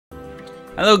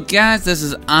Hello guys, this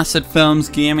is Acid Films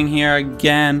Gaming here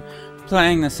again,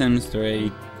 playing The Sims 3.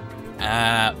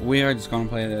 We are just going to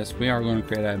play this. We are going to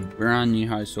create a brand new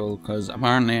household because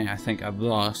apparently I think I've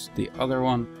lost the other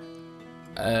one.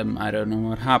 I don't know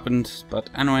what happened, but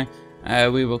anyway,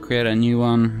 we will create a new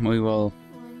one.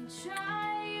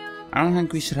 I don't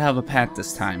think we should have a pet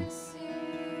this time.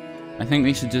 I think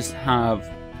we should just have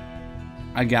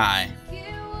a guy.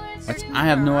 I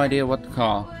have no idea what to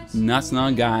call. And that's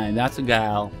not a guy, that's a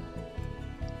gal.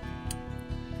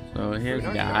 So here's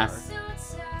a guy.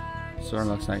 Sort of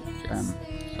looks like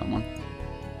someone.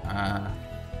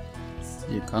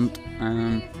 You cunt.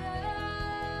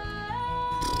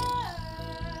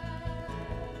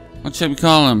 What should we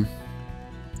call him?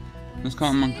 Let's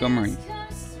call him Montgomery.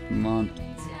 Montgomery.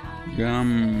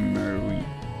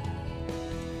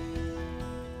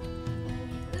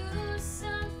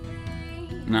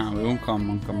 No, we won't call him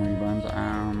Montgomery Burns.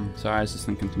 Sorry, I was just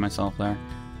thinking to myself there.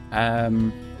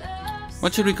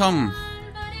 What should we call him?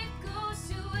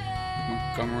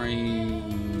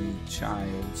 Montgomery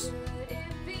Childs.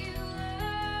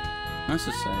 Let's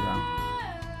just say that.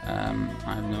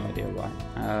 I have no idea why.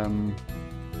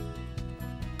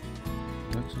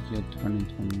 Looks like he had turned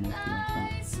into a monkey like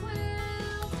that.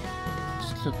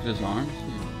 Just look at his arms.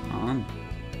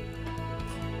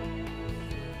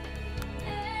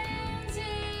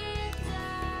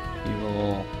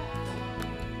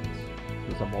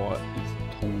 He's a boy. He's a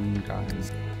tone guy.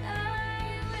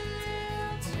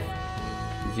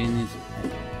 He's in his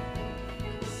head.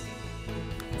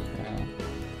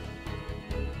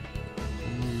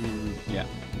 Yeah.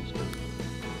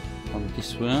 Oh,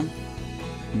 this one?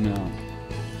 No.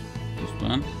 This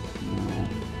one? No.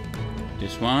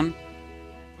 This one?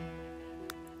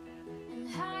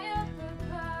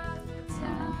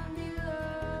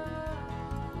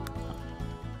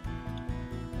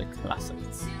 The classic.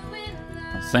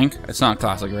 I think it's not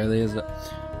classic, really, is it?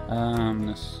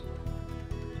 This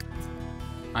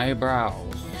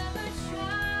eyebrows.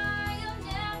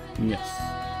 Yes.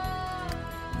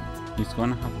 He's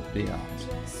gonna have a beard.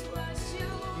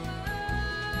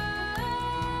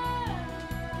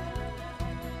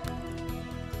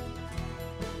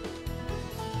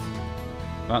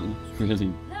 That looks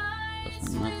really. That's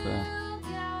what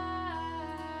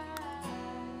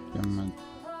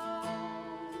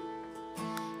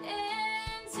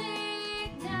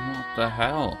the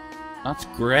hell? That's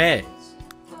great.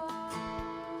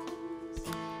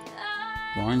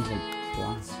 Mine's like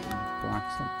black's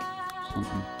like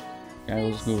something. Yeah,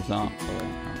 we'll just go with that.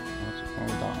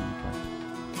 What's that one?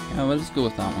 Yeah, we'll just go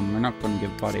with that one. We're not going to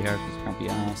give body hair because it can't be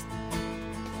asked.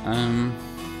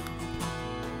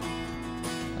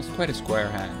 That's quite a square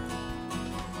head.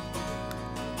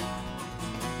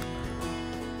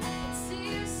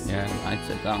 Yeah, I'd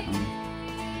say that one.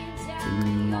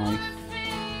 Nice.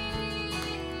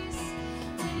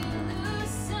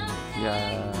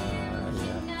 Yeah.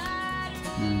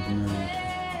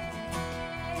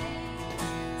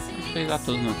 Actually, that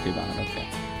doesn't look too bad. Okay.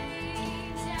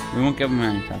 We won't give him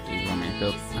any tattoos or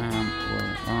makeup.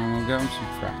 We'll give him some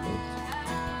freckles.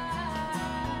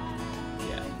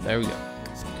 Yeah, there we go.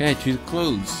 Okay, choose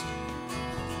clothes.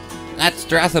 Let's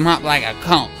dress him up like a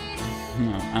cunt.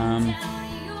 No,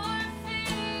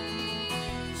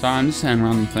 so I'm just saying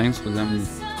random things because I'm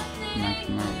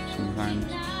making them up sometimes.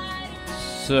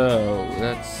 So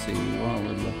let's see what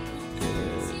would look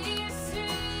good.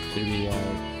 Should he be a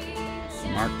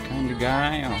smart kind of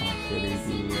guy, or should he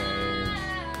be a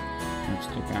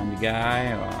hipster kind of guy,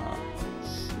 or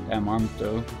a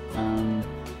monto,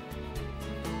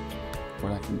 or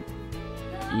like an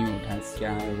emo type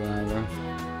guy, or whatever.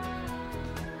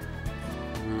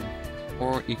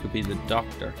 Or he could be the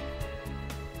doctor.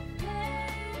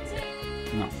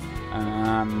 No.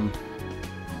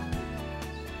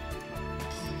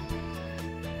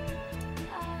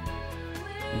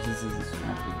 This is a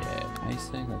scrappy day. I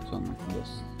say that's one like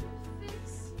this.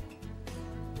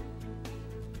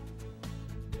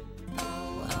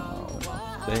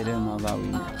 They didn't know that we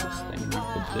made this thing. I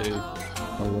could do,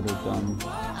 or would have done.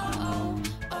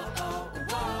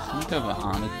 Some kind of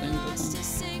added things, I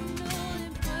think.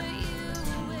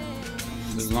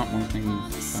 There's a lot more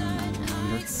things than I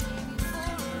remember.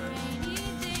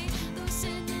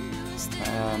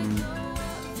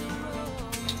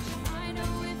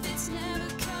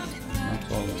 That's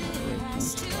all of it.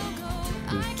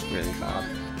 It's really bad.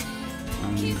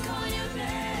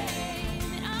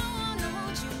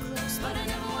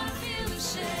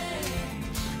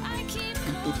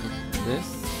 This?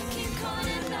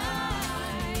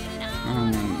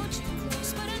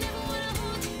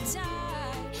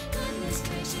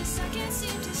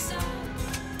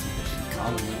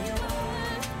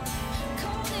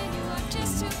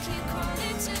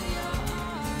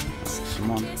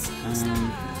 Come on.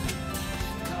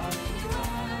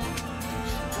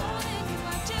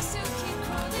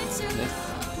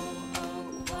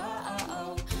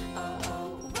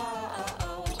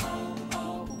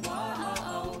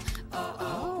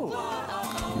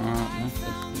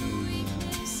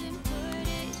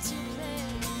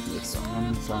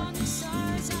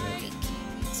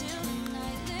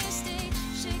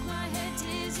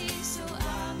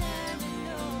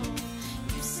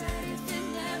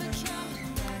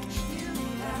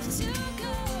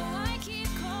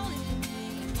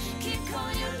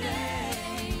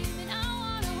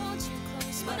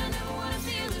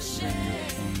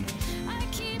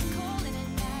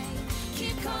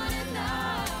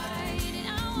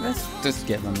 Let's just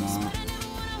give him that.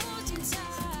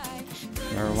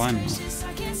 Or why not?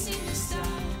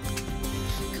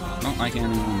 Not like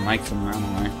anyone likes him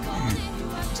anyway.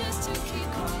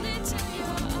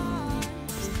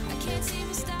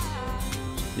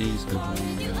 These good ones.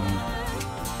 Maybe not.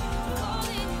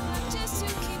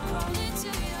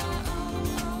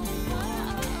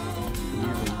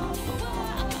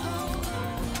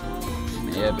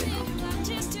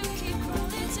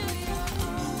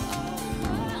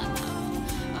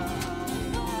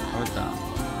 What's that?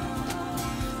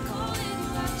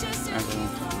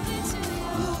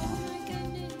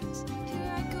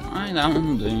 I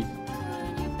don't do.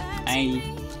 I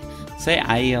say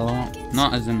I a lot,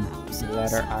 not as in the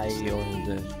letter I or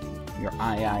your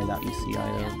I that you see I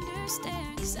o.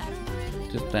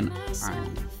 Just an I.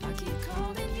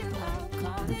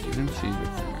 If you can choose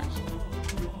your fingers,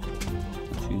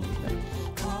 choose it.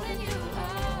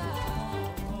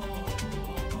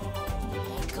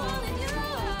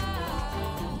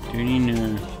 Do you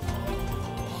know?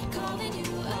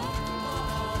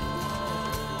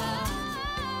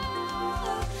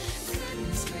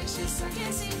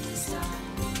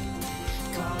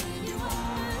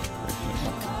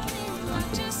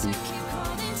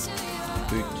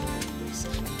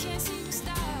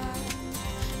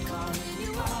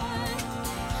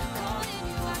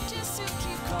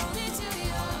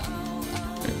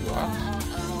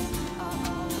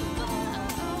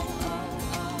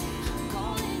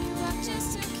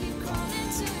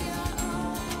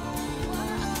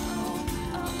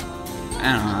 I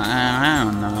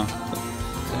don't know.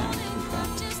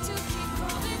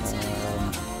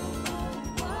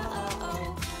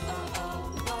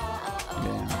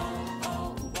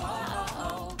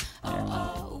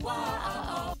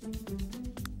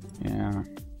 Yeah.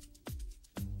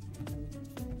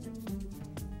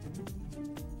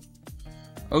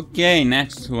 Okay,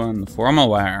 next one, the formal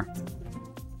wear.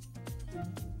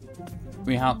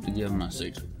 We have to give him a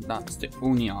suit. That's the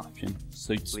only option.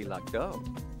 Suits. We let go.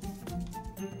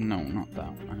 No, not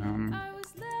that.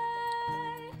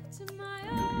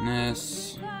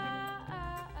 This.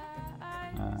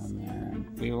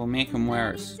 And we will make him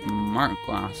wear smart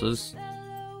glasses,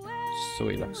 so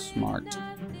he looks smart.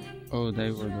 Oh, they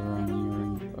were the wrong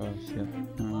earrings. Oh shit.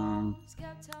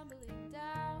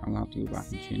 I'll have to go back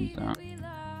and change that.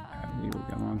 We will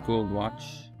get him a gold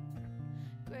watch.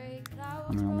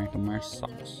 And then we'll make him wear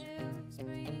socks.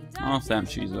 Off them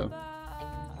shoes though.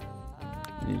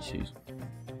 These shoes.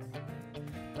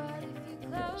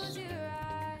 Yes.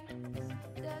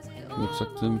 Looks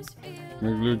like the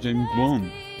regular James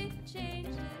Bond.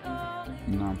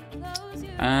 No.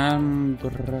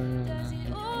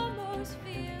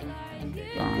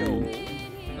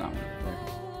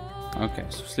 Okay,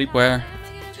 so sleepwear.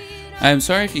 I'm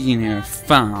sorry if you can hear a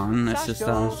fan, it's just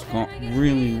that it's got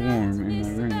really warm in my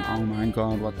room. Oh my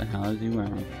god, what the hell is he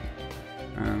wearing?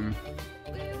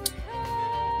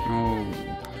 Oh,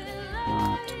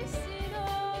 what?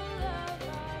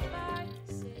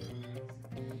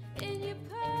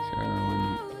 Sure,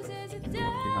 what do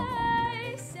you have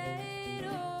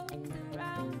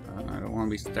on? I don't want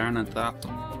to be staring at that.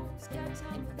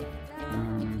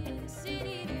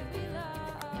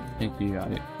 Take you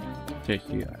out. Take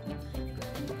you out.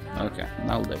 Okay,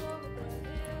 that'll do.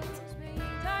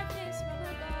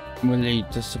 Will he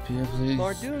disappear, please?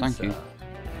 Thank you.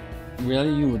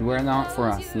 Really? You would wear that for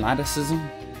athleticism?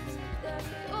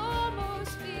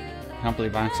 Can't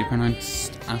believe I actually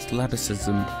pronounced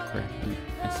athleticism correctly,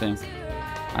 I think.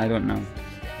 I don't know.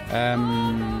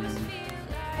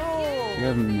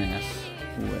 Give him this.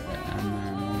 And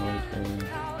then we'll go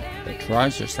to the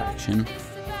trouser section.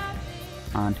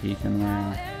 And he can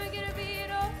wear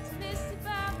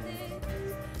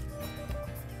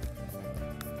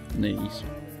these.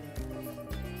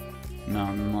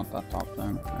 No, not that top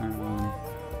then.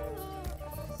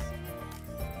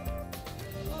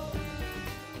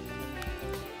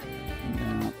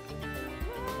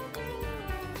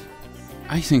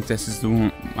 I think this is the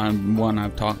one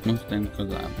I've talked most in,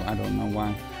 because I don't know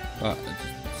why, but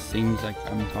it seems like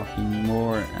I'm talking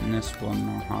more in this one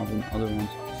or having other ones.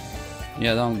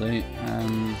 Yeah, that'll do.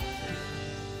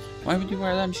 Why would you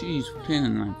wear them shoes for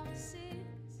training like?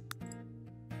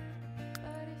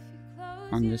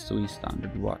 And just a wee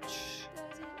standard watch.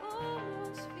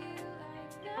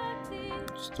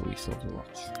 Just a wee silver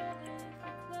watch.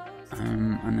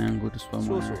 And then go to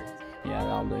swimwear. Yeah,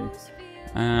 that'll do.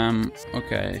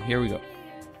 Okay, here we go.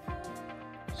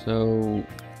 So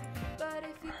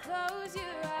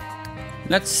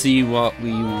let's see what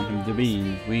we want him to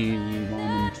be. We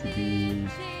want him to be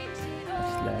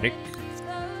athletic.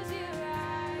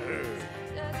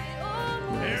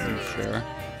 Sure.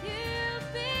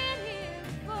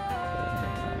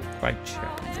 Quite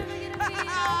childish.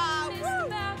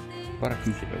 But I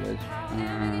can keep it with.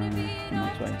 And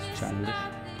that's why it's childish.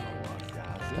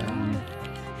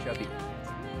 Chubby.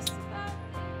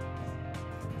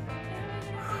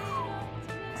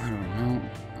 I don't know.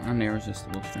 And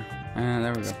irresistible, sure.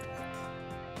 There we go.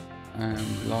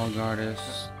 Blog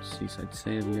artist, seaside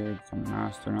savior, become an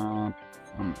astronaut,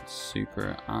 become a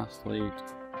super athlete,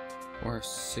 or a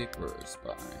super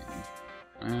spy.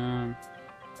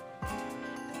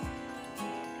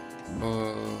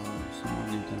 But someone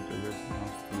needs to enter this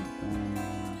athlete,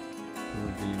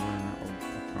 will be learner of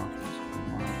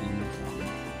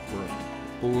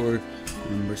board.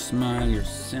 Remember, smile. Your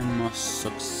sim must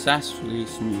successfully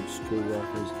smooth school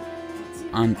workers.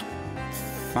 And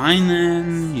fine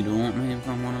then, you don't want me to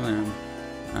become one of them.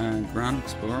 Grand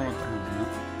Explorer, what the hell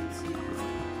is that?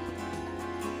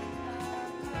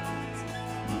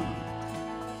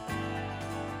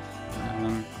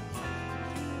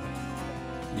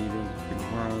 Leader of the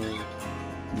world,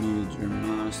 major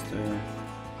master,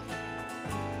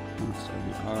 master of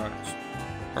the arts,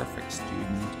 perfect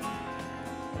student.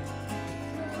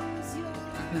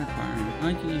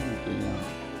 How do you even do that?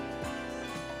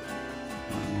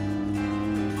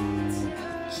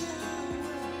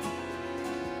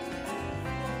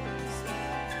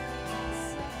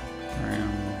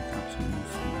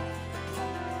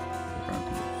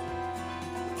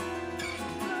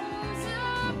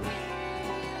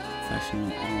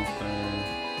 Professional author.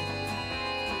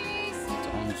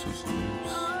 It's also some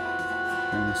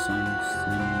Renaissance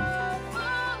thing.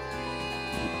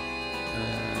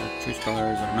 True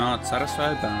scholars are not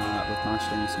satisfied with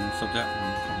mastering a single subject.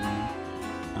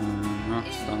 Rock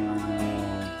star.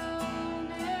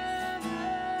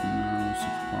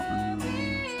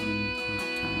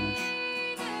 Cash.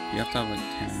 You have to have like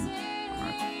 10.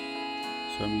 Alright.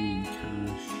 So I mean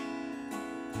cash.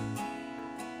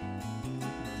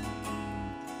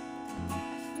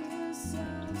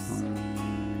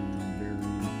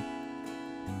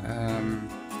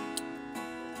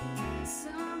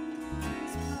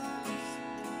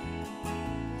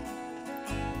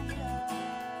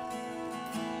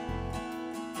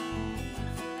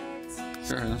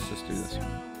 Sure, let's just do this one.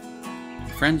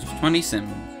 Friends with 20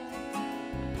 Sims.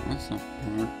 That's not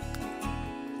hard.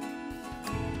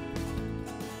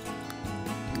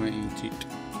 Wait, you cheat.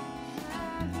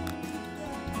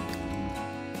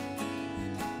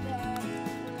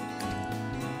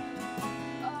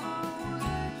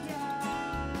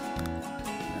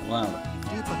 Wow.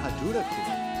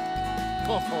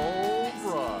 Oh,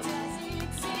 bro.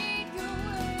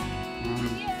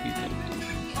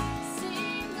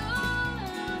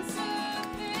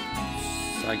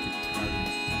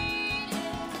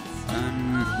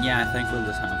 Yeah, I think we'll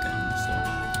just have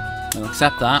him, so we'll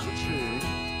accept that.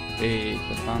 The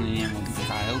family name will be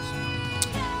Kyle's.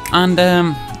 And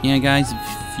yeah guys,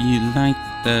 if you like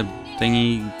the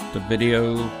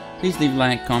video, please leave a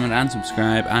like, comment and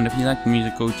subscribe, and if you like the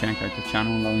music, go check out the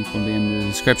channel, the link will be in the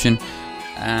description.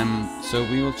 So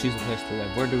we will choose a place to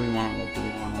live. Where do we want to live? Do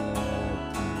we want to live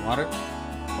on the water?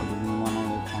 Or do we want to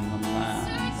live on the land?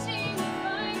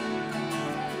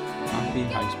 Happy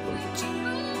houseboat.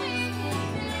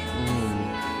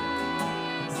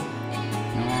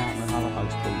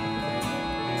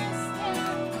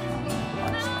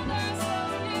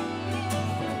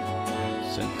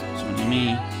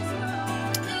 Me,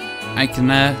 I can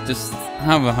just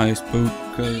have a houseboat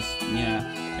because yeah,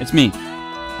 it's me.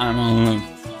 I'm all alone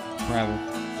forever.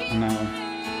 And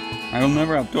I will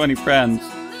never have 20 friends.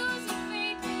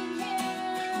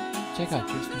 Check out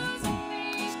your smartphone.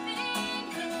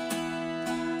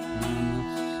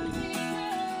 Let's see.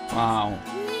 Wow.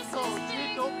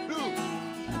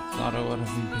 I thought it would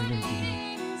have been bigger today.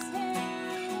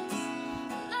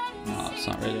 No, it's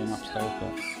not really an upstairs,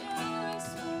 but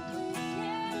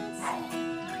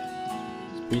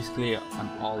basically an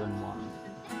all-in-one.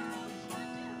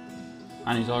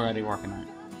 And he's already working out.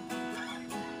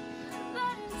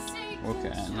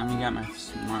 Okay, let me get my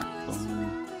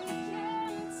smartphone.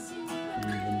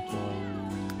 Inventory.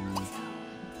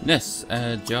 This,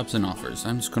 jobs and offers.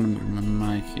 I'm just gonna move my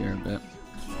mic here a bit.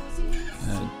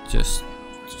 Just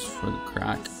for the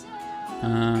crack.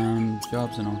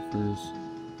 Jobs and offers.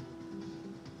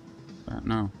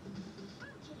 No.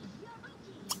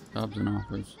 Jobs and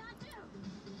offers.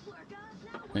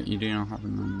 Wait, you do not have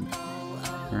an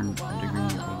earned a degree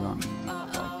or gotten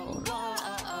job color.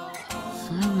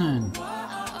 Fine then.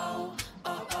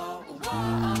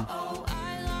 I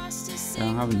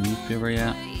don't have a newspaper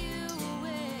yet.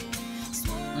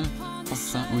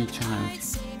 What's that we child?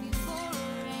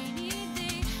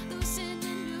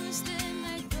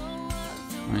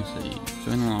 Let me see.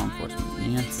 Join the law enforcement.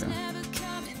 Yeah, sure.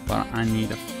 But I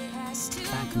need a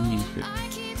fucking newspaper.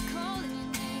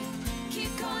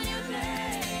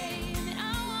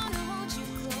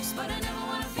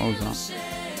 What was that?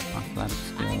 Athletic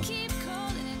skill.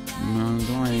 No, I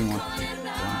don't really want to take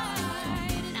glasses on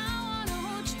that.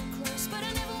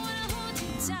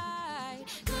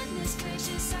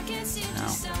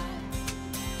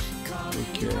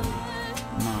 Okay.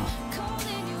 No.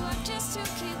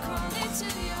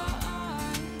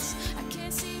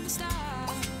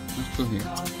 Let's go here.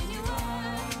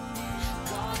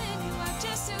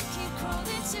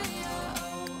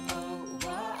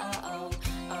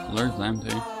 There's them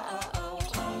too.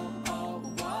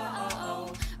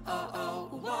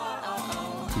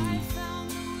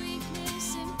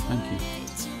 Thank you.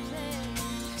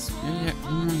 Yeah, oh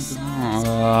my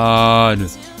god.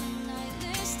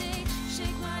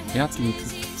 You have to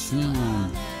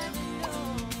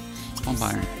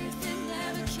Vampire.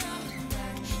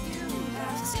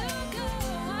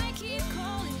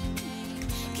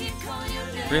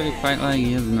 Really quite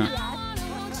laggy, isn't it?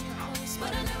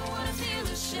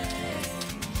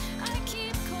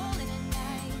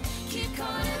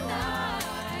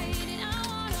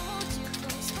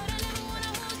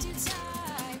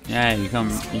 Yeah, you can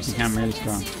really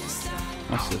strong.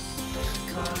 What's this?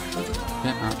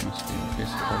 Get atmosphere.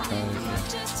 Just like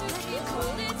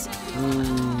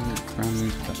ooh, friendly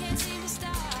inspection.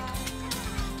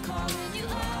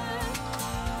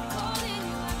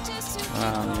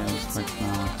 Wow, yeah, it's quite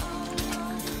small.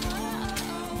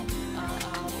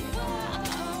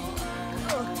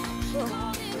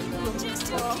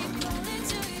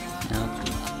 Yeah, that's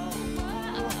good.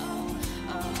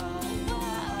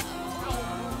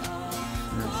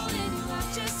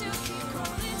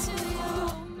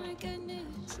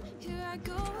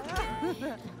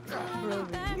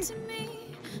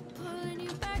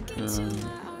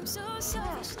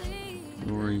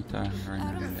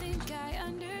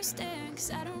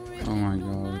 Oh my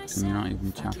god, can you not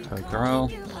even chat to a girl?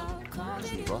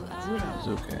 It's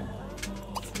okay.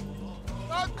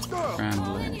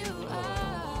 Friendly.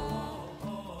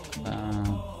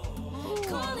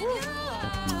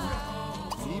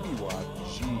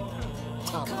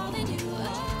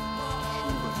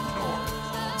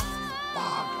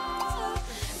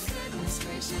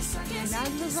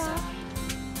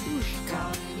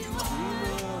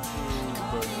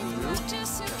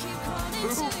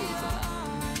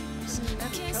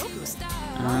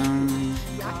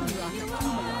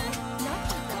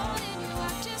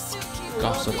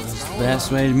 Gossip is the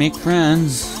best way to make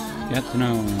friends. Get to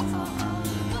know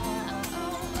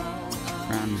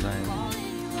friends.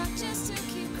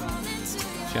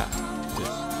 Chat.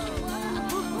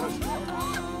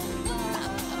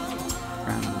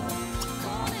 Friendly.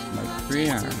 Like 3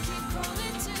 hours.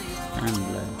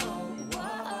 Friendly.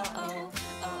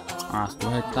 Ask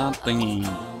about that thingy.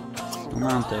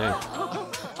 Romantic.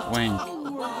 Wink.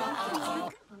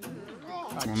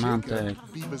 Romantic.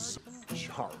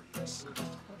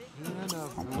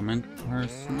 Compliment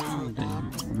personality.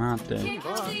 Romantic.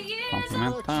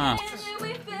 Compliment that.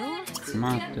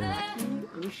 Romantic.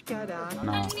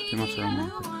 No, too much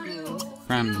romantic.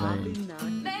 Friendly.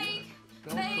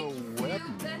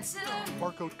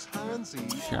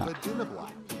 Chat.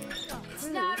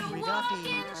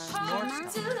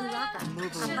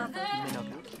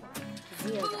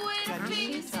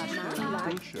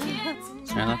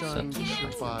 Yeah, that's it.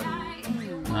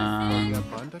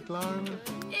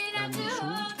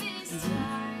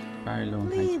 Very low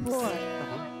engagement.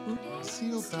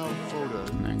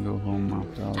 And then go home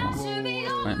after all that.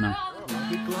 Wait, no.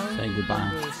 Say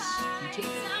goodbye.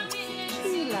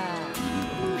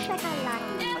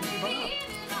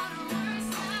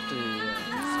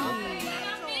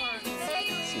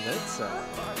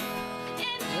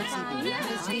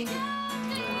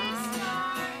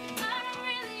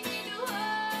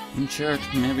 In church,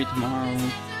 maybe tomorrow.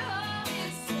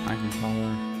 can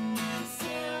color.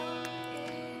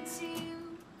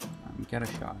 And get a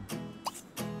shot.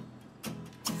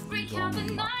 Recount the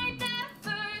night that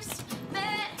first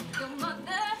met your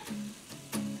mother.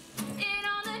 And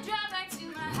on the drive back to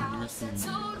my house, I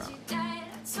told you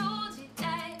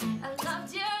that I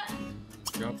loved you.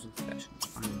 Jobs obsession.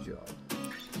 Find a job.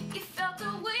 You felt the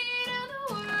weight of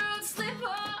the world slip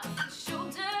off your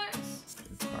shoulders.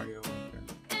 Cardio worker.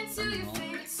 Into your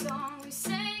favorite song we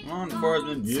sang. On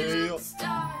enforcement, yeah.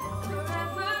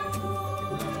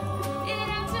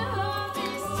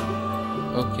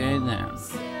 Okay then.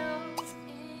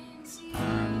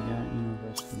 Got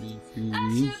university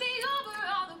fees.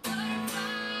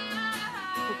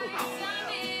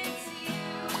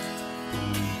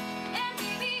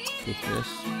 Get this.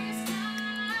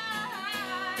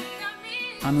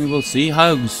 And we will see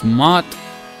how smart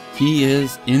he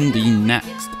is in the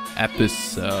next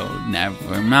episode.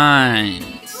 Never mind.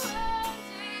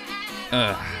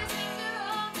 Ugh.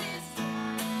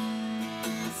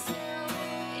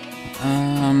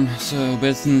 So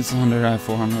business 100 out of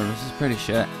 400. This is pretty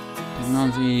shit.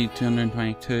 Technology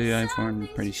 222 out of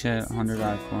 400. Pretty shit. 100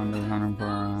 out of 400. 100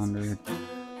 400.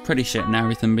 Pretty shit and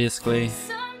everything basically.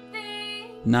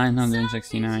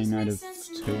 969 out of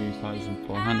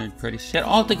 2,400. Pretty shit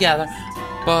altogether.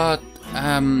 But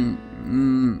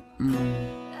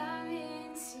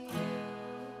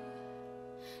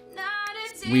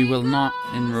we will not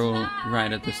enroll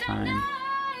right at this time.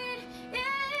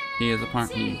 He is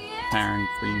apparently preparing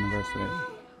for university.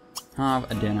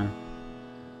 Have a dinner.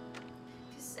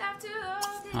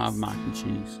 Have mac and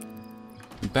cheese.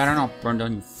 You better not burn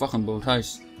down your fucking boat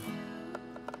house.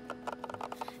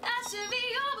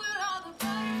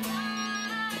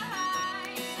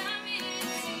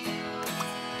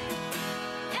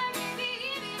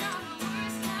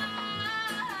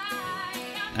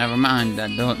 Never mind, I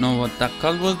don't know what that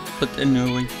call was, but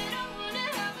anyway.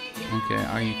 Okay,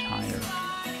 are you tired?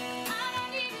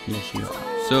 Yes, you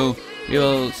are. So, we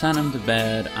will send him to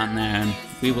bed and then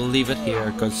we will leave it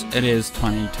here because it is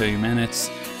 22 minutes.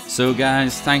 So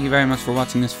guys, thank you very much for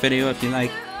watching this video. If you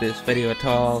like this video at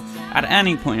all, at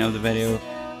any point of the video,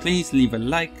 please leave a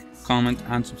like, comment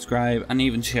and subscribe and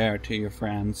even share it to your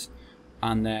friends.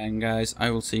 And then guys, I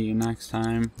will see you next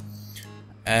time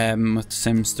with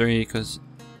Sims 3 because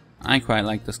I quite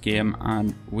like this game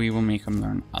and we will make him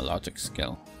learn a logic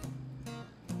skill.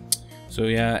 So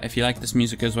yeah, if you like this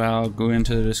music as well, go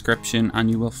into the description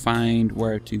and you will find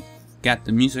where to get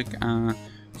the music.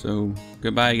 So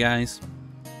goodbye guys,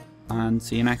 and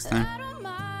see you next time.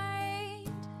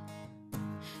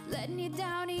 Letting you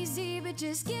down easy, but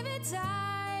just give it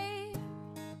time.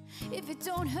 If it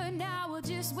don't hurt now, we'll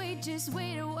just wait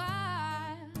a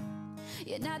while.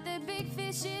 You're not the big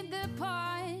fish in the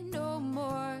pond no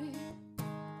more.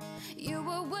 You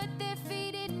were what they're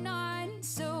feeding on.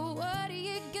 So what are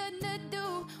you gonna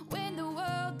do when the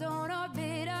world don't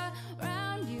orbit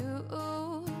around you?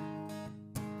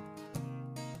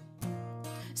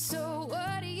 So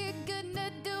what are you gonna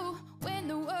do when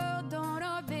the world don't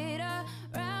orbit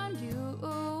around you?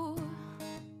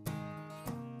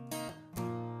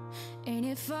 Ain't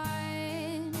it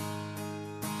fun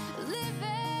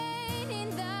living in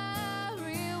the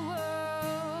real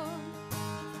world?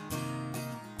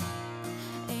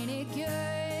 Ain't it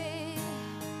good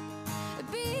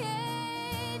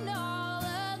being all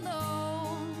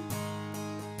alone?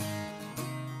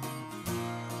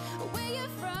 Where you're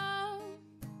from,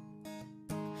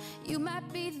 you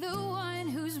might be the one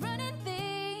who's running things.